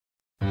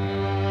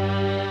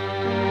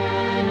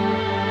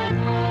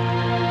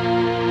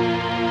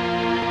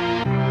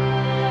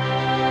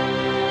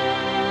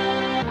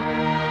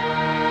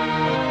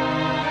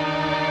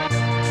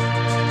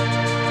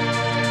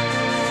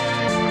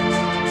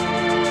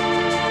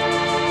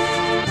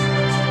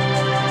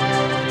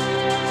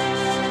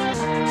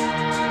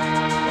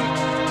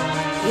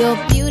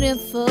You're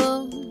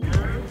beautiful,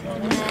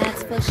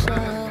 that's for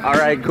sure. All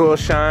right,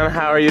 Gulashan,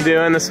 how are you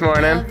doing this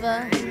morning?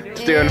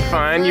 Doing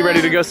fine. You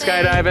ready to go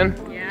skydiving?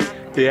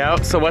 Yeah. Yeah.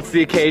 So what's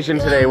the occasion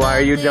today? Why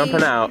are you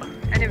jumping out?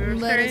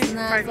 Anniversary,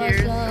 5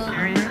 years.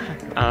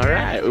 All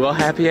right. Well,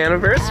 happy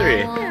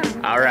anniversary.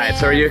 All right.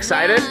 So are you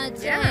excited?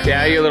 Yeah.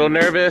 Yeah. You're a little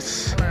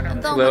nervous.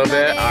 A little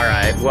bit. All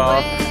right.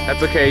 Well,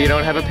 that's okay. You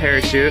don't have a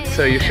parachute,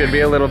 so you should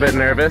be a little bit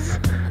nervous.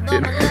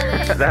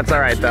 That's all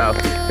right though.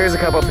 Here's a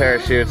couple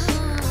parachutes.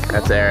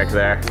 That's Eric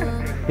there.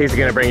 He's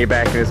gonna bring you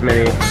back in as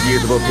many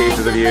usable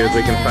pieces of you as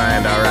we can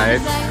find. All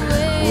right.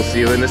 We'll see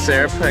you in this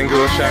airplane,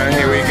 Gulashan.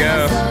 Here we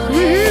go.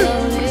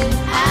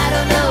 I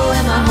don't know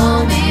where my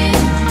home is,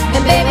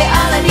 and baby,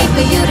 all I need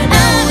for you to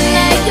know is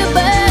like a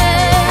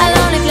bird,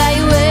 I'll only fly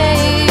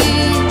away.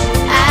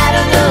 I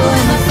don't know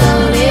where my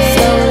soul is,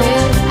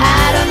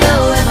 I don't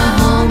know where my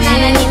home is, and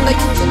I need for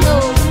you to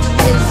know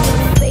is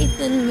faith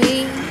in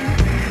me.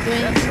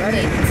 Bring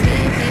faith to me.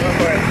 Go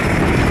for it.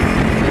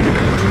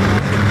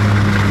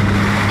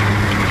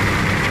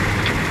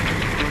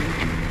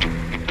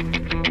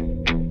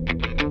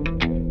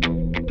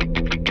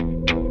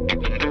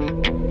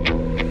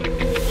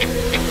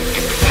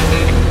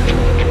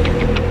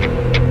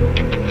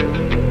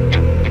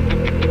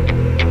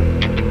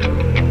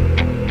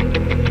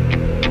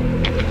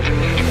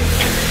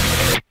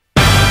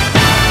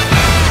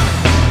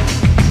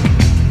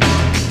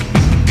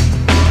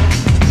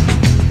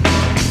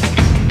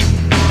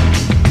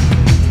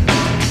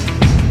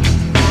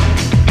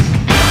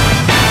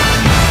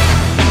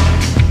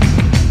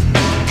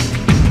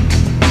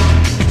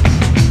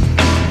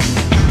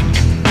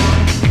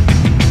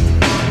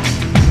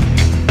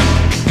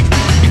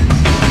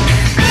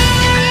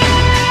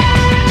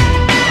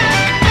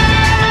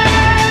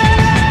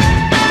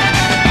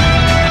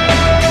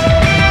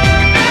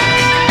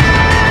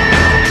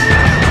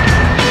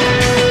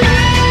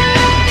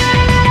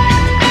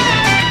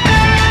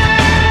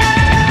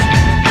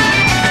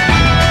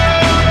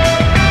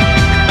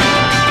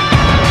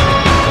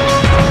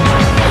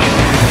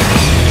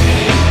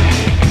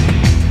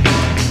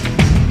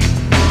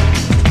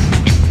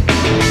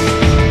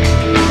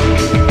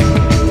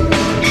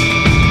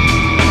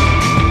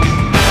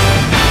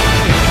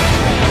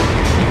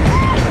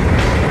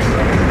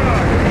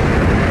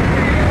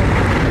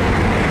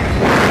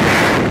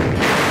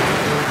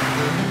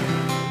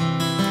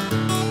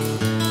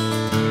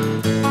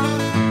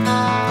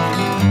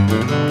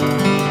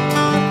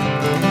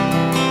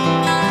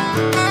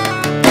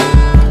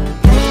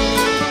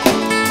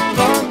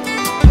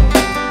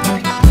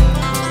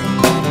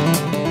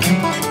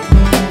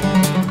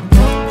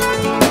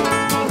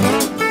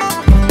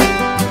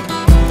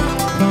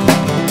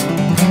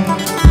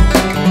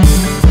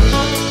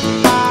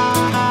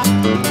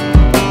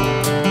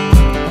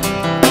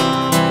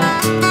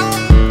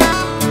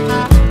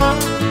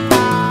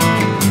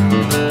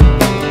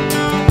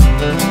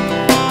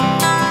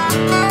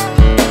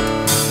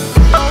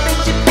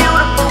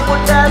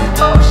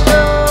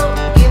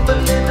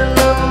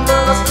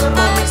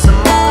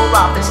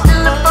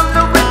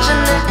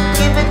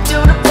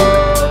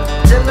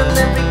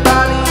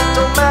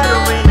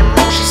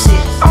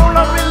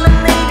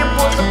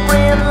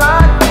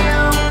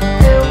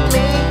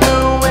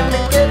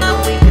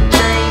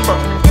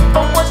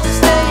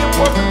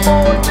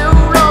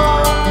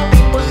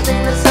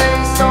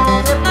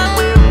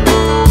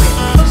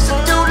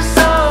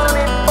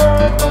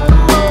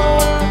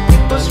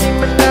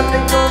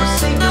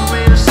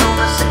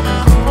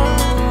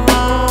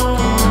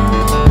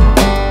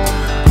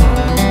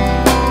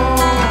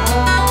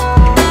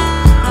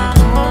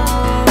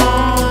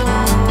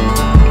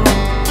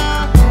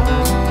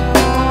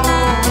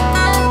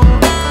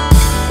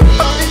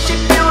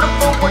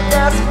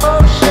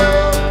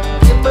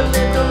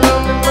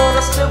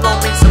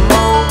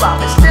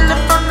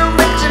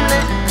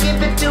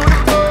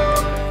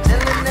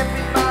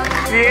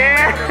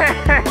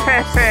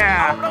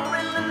 Yeah!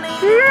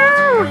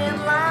 Woo!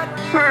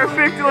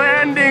 Perfect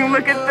landing,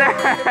 look at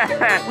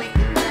that!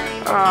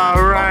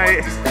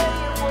 Alright,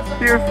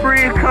 you're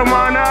free, come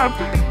on up!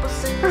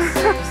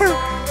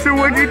 So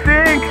what'd you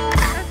think?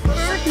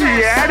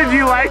 Yeah, did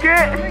you like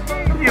it?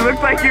 You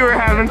looked like you were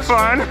having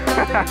fun.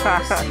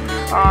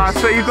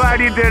 So you glad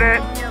you did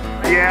it?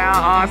 Yeah,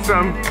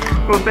 awesome.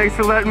 Well, thanks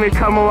for letting me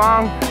come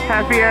along.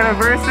 Happy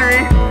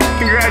anniversary.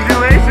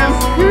 Congratulations.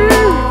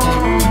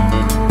 Woo!